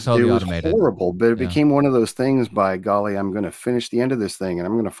 No, it was automated. Horrible, but it became one of those things. By golly, I'm going to finish the end of this thing, and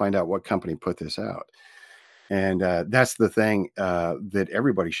I'm going to find out what company put this out. And that's the thing that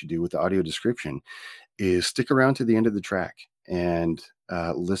everybody should do with the audio description, is stick around to the end of the track and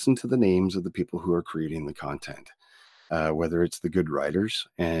listen to the names of the people who are creating the content, whether it's the good writers.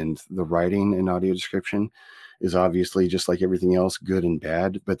 And the writing in audio description is obviously, just like everything else, good and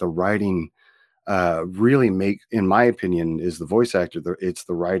bad. But the writing really in my opinion, is the voice actor. It's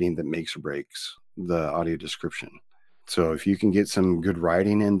the writing that makes or breaks the audio description. So if you can get some good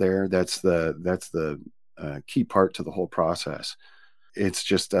writing in there, that's the key part to the whole process. It's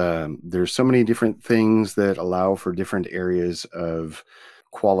just there's so many different things that allow for different areas of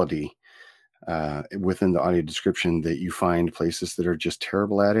quality within the audio description, that you find places that are just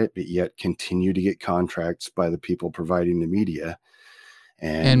terrible at it, but yet continue to get contracts by the people providing the media.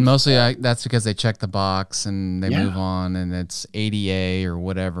 And mostly that's because they check the box and they move on, and it's ADA or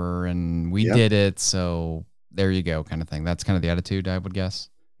whatever, and we did it, so there you go, kind of thing. That's kind of the attitude, I would guess.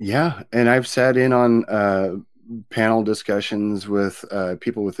 Yeah, and I've sat in on panel discussions with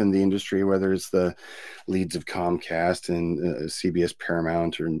people within the industry, whether it's the leads of Comcast and CBS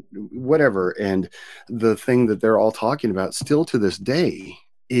Paramount or whatever, and the thing that they're all talking about still to this day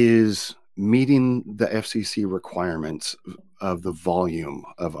is meeting the FCC requirements of the volume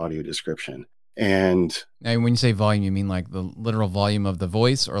of audio description. And when you say volume, you mean like the literal volume of the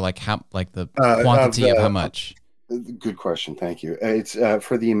voice, or like the quantity of how much? Good question. Thank you. It's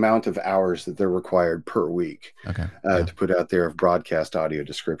for the amount of hours that they're required per week to put out there of broadcast audio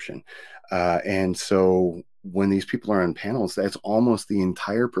description. And so when these people are on panels, that's almost the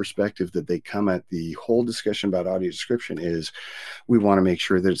entire perspective that they come at the whole discussion about audio description is, we want to make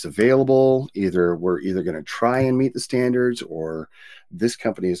sure that it's available. We're either going to try and meet the standards, or this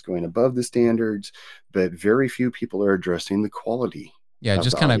company is going above the standards, but very few people are addressing the quality. Yeah,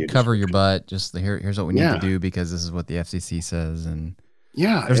 just kind of cover your butt. Just here's what we need to do because this is what the FCC says, and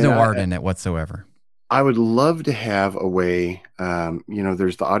there's no art in it whatsoever. I would love to have a way.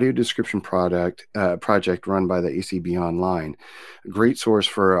 There's the audio description project run by the ACB Online, a great source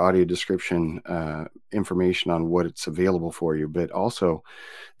for audio description information on what it's available for you. But also,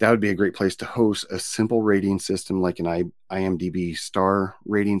 that would be a great place to host a simple rating system, like an IMDb star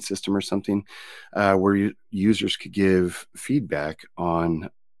rating system or something, where users could give feedback on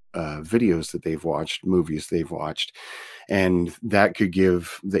videos that they've watched, movies they've watched, and that could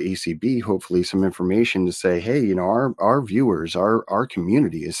give the ACB hopefully some information to say, hey, our viewers, our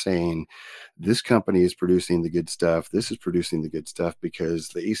community is saying this company is producing the good stuff, this is producing the good stuff, because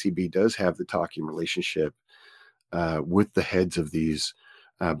the ACB does have the talking relationship with the heads of these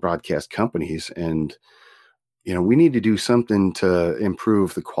broadcast companies, and we need to do something to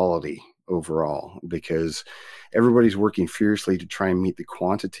improve the quality overall, because everybody's working fiercely to try and meet the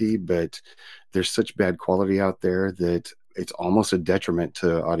quantity, but there's such bad quality out there that it's almost a detriment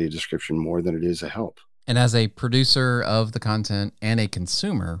to audio description more than it is a help. And as a producer of the content and a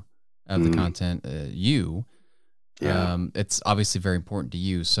consumer of the content, it's obviously very important to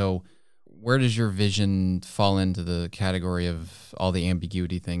you. So where does your vision fall into the category of all the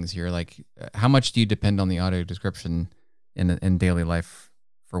ambiguity things here? Like, how much do you depend on the audio description in daily life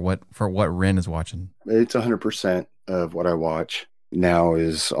for what Ren is watching? It's 100% of what I watch now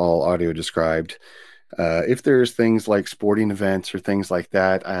is all audio described. If there's things like sporting events or things like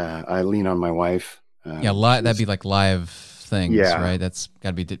that, I lean on my wife. That'd be like live things, right? That's got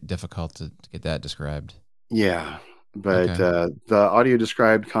to be difficult to get that described. Yeah. But Okay. the audio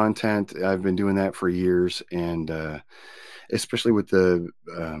described content, I've been doing that for years, and especially with the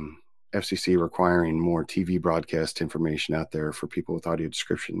FCC requiring more TV broadcast information out there for people with audio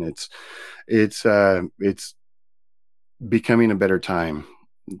description, it's becoming a better time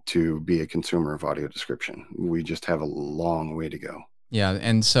to be a consumer of audio description. We just have a long way to go. Yeah,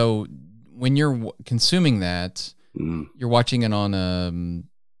 and so when you're consuming that, Mm, you're watching it on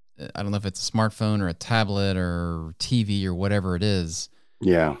I don't know if it's a smartphone or a tablet or TV or whatever it is.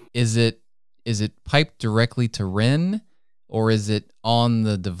 yeah. Is it piped directly to Ren, or is it on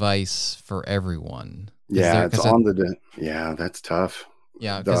the device for everyone? Yeah, it's on yeah, that's tough.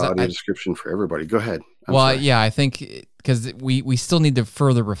 Yeah, The because audio description for everybody. Go ahead. I'm well, sorry. yeah, I think because we still need to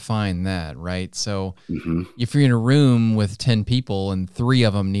further refine that, right? So Hmm. if you're in a room with 10 people and 3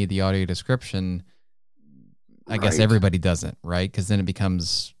 of them need the audio description, I guess Right. everybody doesn't, right? Because then it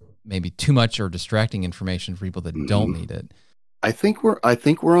becomes maybe too much or distracting information for people that don't Mhm. need it. I think we're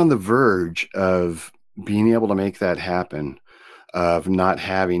on the verge of being able to make that happen, of not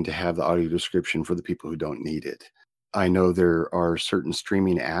having to have the audio description for the people who don't need it. I know there are certain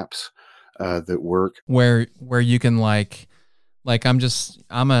streaming apps that work. Where you can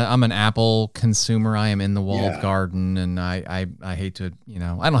I'm an Apple consumer. I am in the walled Yeah. garden, and I hate to,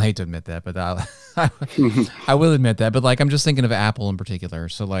 I don't hate to admit that, but I will admit that. But like I'm just thinking of Apple in particular.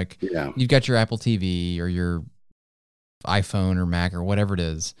 So like Yeah. you've got your Apple TV or your iPhone or Mac or whatever it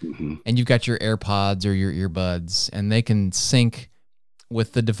is, Hmm. and you've got your AirPods or your earbuds, and they can sync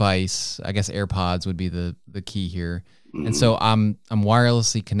with the device. I guess AirPods would be the key here. And so I'm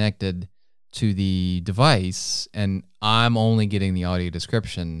wirelessly connected to the device, and I'm only getting the audio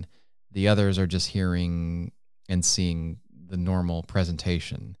description. The others are just hearing and seeing the normal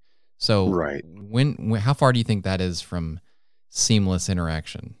presentation. So Right. how far do you think that is from seamless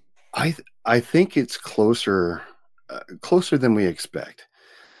interaction? I think it's closer than we expect.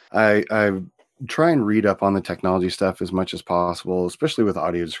 I try and read up on the technology stuff as much as possible, especially with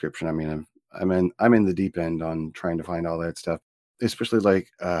audio description. I mean, I'm in the deep end on trying to find all that stuff, especially like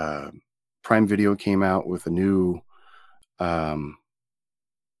Prime Video came out with a new um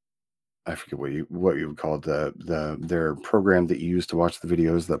I forget what you would call it, their program that you use to watch the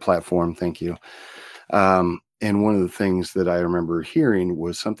videos, the platform. Thank you. And one of the things that I remember hearing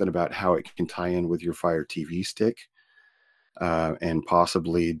was something about how it can tie in with your Fire TV stick, and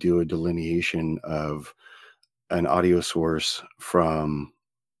possibly do a delineation of an audio source from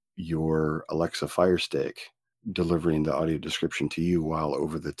your Alexa Fire Stick, delivering the audio description to you while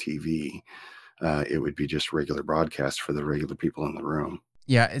over the TV. It would be just regular broadcast for the regular people in the room.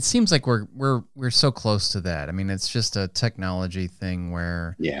 Yeah, it seems like we're so close to that. I mean, it's just a technology thing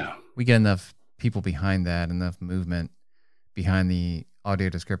where Yeah. we get enough people behind that, enough movement behind the audio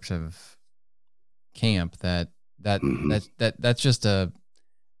descriptive camp Hmm. that's just a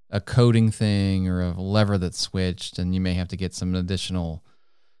coding thing or a lever that's switched, and you may have to get some additional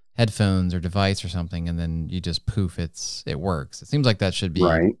headphones or device or something, and then you just poof, it works. It seems like that should be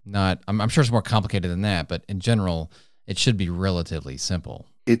Right. not. I'm sure it's more complicated than that, but in general, it should be relatively simple.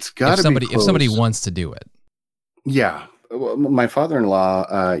 It's got to be If somebody close. wants to do it. Yeah. Well, my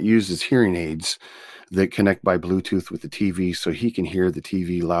father-in-law uses hearing aids that connect by Bluetooth with the TV, so he can hear the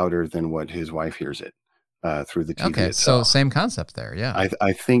TV louder than what his wife hears it through the TV Okay, so itself. same concept there. Yeah.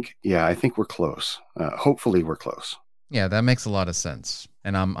 I think, yeah, I think we're close. Hopefully, we're close. Yeah, that makes a lot of sense,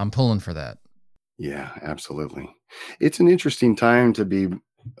 and I'm pulling for that. Yeah, absolutely. It's an interesting time to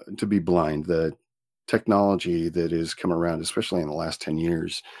be blind. The technology that has come around, especially in the last 10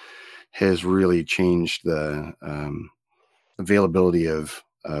 years, has really changed the availability of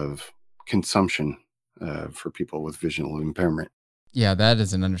consumption for people with visual impairment. Yeah, that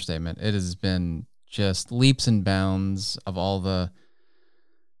is an understatement. It has been just leaps and bounds of all the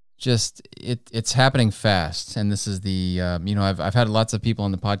it's happening fast. And this is the I've had lots of people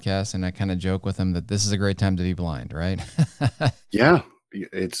on the podcast, and I kind of joke with them that this is a great time to be blind, right? Yeah,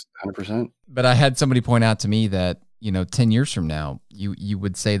 it's 100%. But I had somebody point out to me that 10 years from now you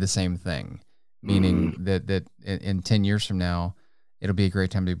would say the same thing, meaning that in 10 years from now it'll be a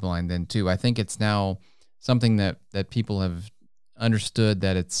great time to be blind then too. I think it's now something that people have understood,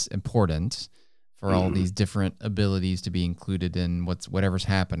 that it's important for all these different abilities to be included in whatever's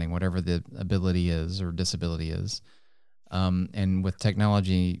happening, whatever the ability is or disability is. And with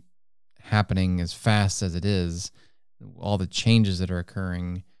technology happening as fast as it is, all the changes that are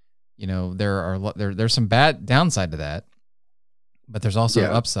occurring, there's some bad downside to that, but there's also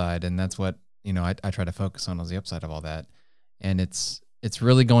Yeah. upside, and that's what I try to focus on, is the upside of all that. And it's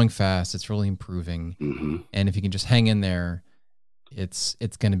really going fast. It's really improving, Hmm. and if you can just hang in there, it's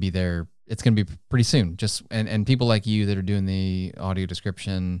going to be there. It's going to be pretty soon. Just and people like you that are doing the audio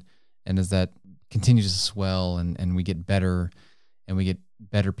description, and as that continues to swell and we get better and we get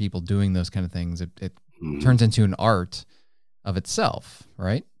better people doing those kind of things, it turns into an art of itself,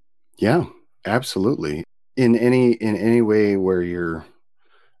 right? Yeah, absolutely. In any way where you're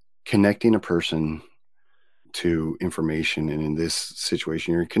connecting a person to information, and in this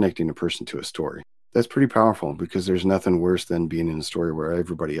situation, you're connecting a person to a story. That's pretty powerful, because there's nothing worse than being in a story where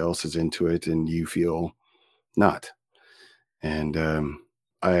everybody else is into it and you feel not. And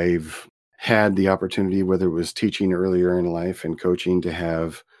I've had the opportunity, whether it was teaching earlier in life and coaching, to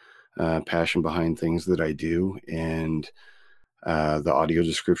have passion behind things that I do. And the audio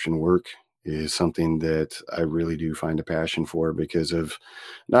description work is something that I really do find a passion for, because of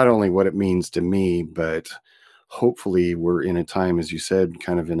not only what it means to me, but hopefully we're in a time, as you said,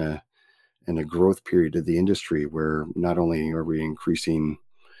 kind of in a growth period of the industry, where not only are we increasing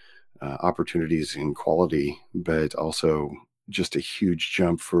opportunities in quality, but also just a huge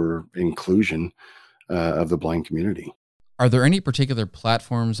jump for inclusion of the blind community. Are there any particular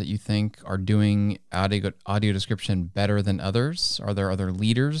platforms that you think are doing audio description better than others? Are there other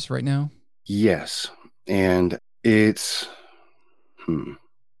leaders right now? Yes. And it's,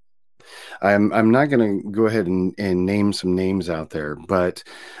 I'm not going to go ahead and name some names out there, but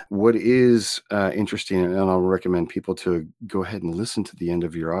what is interesting, and I'll recommend people to go ahead and listen to the end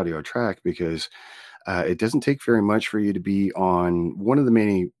of your audio track, because it doesn't take very much for you to be on one of the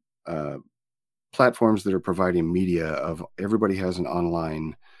many platforms that are providing media. Of everybody has an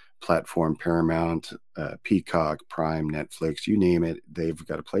online platform: Paramount, Peacock, Prime, Netflix, you name it, they've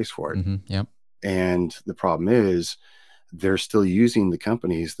got a place for it. Mm-hmm. Yep. And the problem is, they're still using the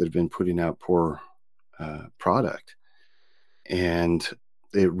companies that have been putting out poor product. And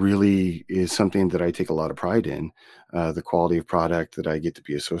it really is something that I take a lot of pride in, the quality of product that I get to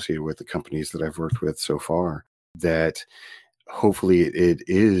be associated with, the companies that I've worked with so far, that hopefully it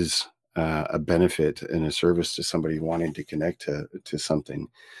is a benefit and a service to somebody wanting to connect to something.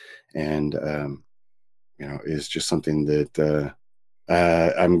 And, is just something that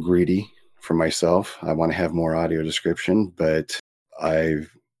I'm greedy for myself. I want to have more audio description, but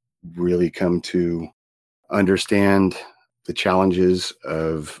I've really come to understand the challenges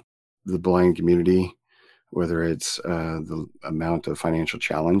of the blind community, whether it's the amount of financial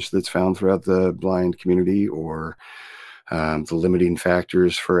challenge that's found throughout the blind community, or the limiting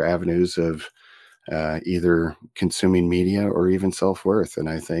factors for avenues of either consuming media or even self-worth. And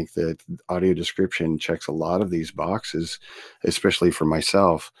I think that audio description checks a lot of these boxes, especially for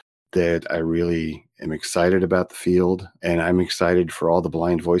myself, that I really am excited about the field, and I'm excited for all the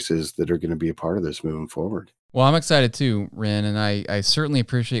blind voices that are going to be a part of this moving forward. Well, I'm excited too, Ren, and I certainly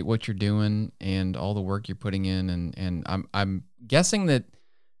appreciate what you're doing and all the work you're putting in. And I'm guessing that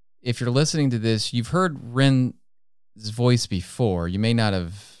if you're listening to this, you've heard Ren's voice before. You may not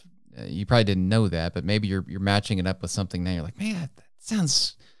have, you probably didn't know that, but maybe you're matching it up with something now. You're like, man, that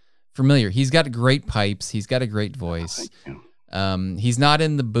sounds familiar. He's got great pipes. He's got a great voice. Thank you. He's not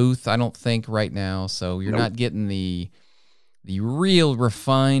in the booth, I don't think, right now, so you're not getting the real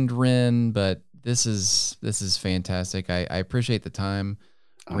refined Ren, but this is fantastic. I appreciate the time,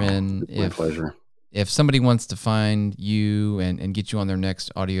 Ren. It's my pleasure. If somebody wants to find you and get you on their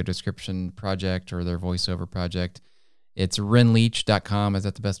next audio description project or their voiceover project, it's renleach.com. Is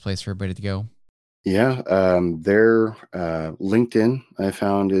that the best place for everybody to go? Yeah, their LinkedIn, I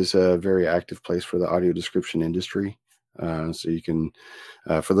found, is a very active place for the audio description industry. So you can,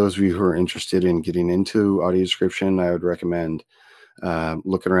 for those of you who are interested in getting into audio description, I would recommend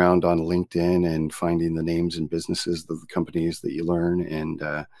looking around on LinkedIn and finding the names and businesses of the companies that you learn, and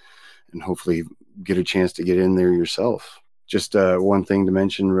hopefully get a chance to get in there yourself. Just one thing to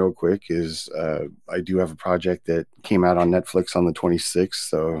mention real quick is I do have a project that came out on Netflix on the 26th.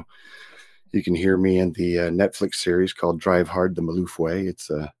 So you can hear me in the Netflix series called Drive Hard the Maloof Way. It's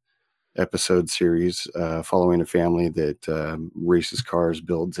a episode series following a family that races cars,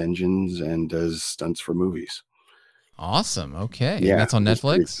 builds engines, and does stunts for movies. Awesome. Okay. Yeah, And that's on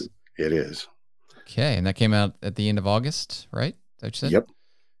Netflix? It is. Okay. And that came out at the end of August, right? Is that what you said? Yep.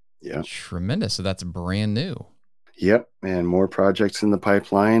 Yeah. Tremendous. So that's brand new. Yep. And more projects in the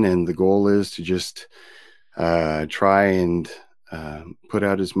pipeline. And the goal is to just try and put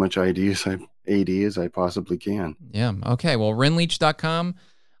out as much AD as I possibly can. Yeah. Okay. Well, renleach.com.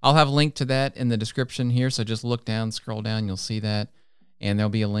 I'll have a link to that in the description here. So just look down, scroll down, you'll see that. And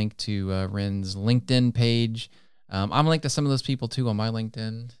there'll be a link to Ren's LinkedIn page. I'm linked to some of those people too on my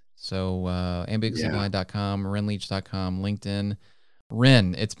LinkedIn. So ambiguouslyblind.com, renleach.com, LinkedIn.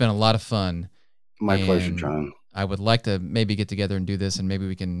 Ren, it's been a lot of fun. My pleasure, John. I would like to maybe get together and do this, and maybe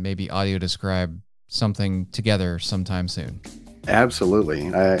we can audio describe something together sometime soon.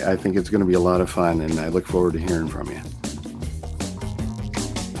 Absolutely. I think it's going to be a lot of fun, and I look forward to hearing from you.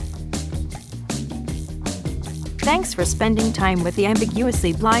 Thanks for spending time with the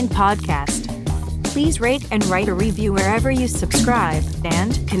Ambiguously Blind podcast. Please rate and write a review wherever you subscribe,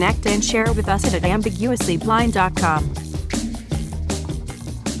 and connect and share with us at ambiguouslyblind.com.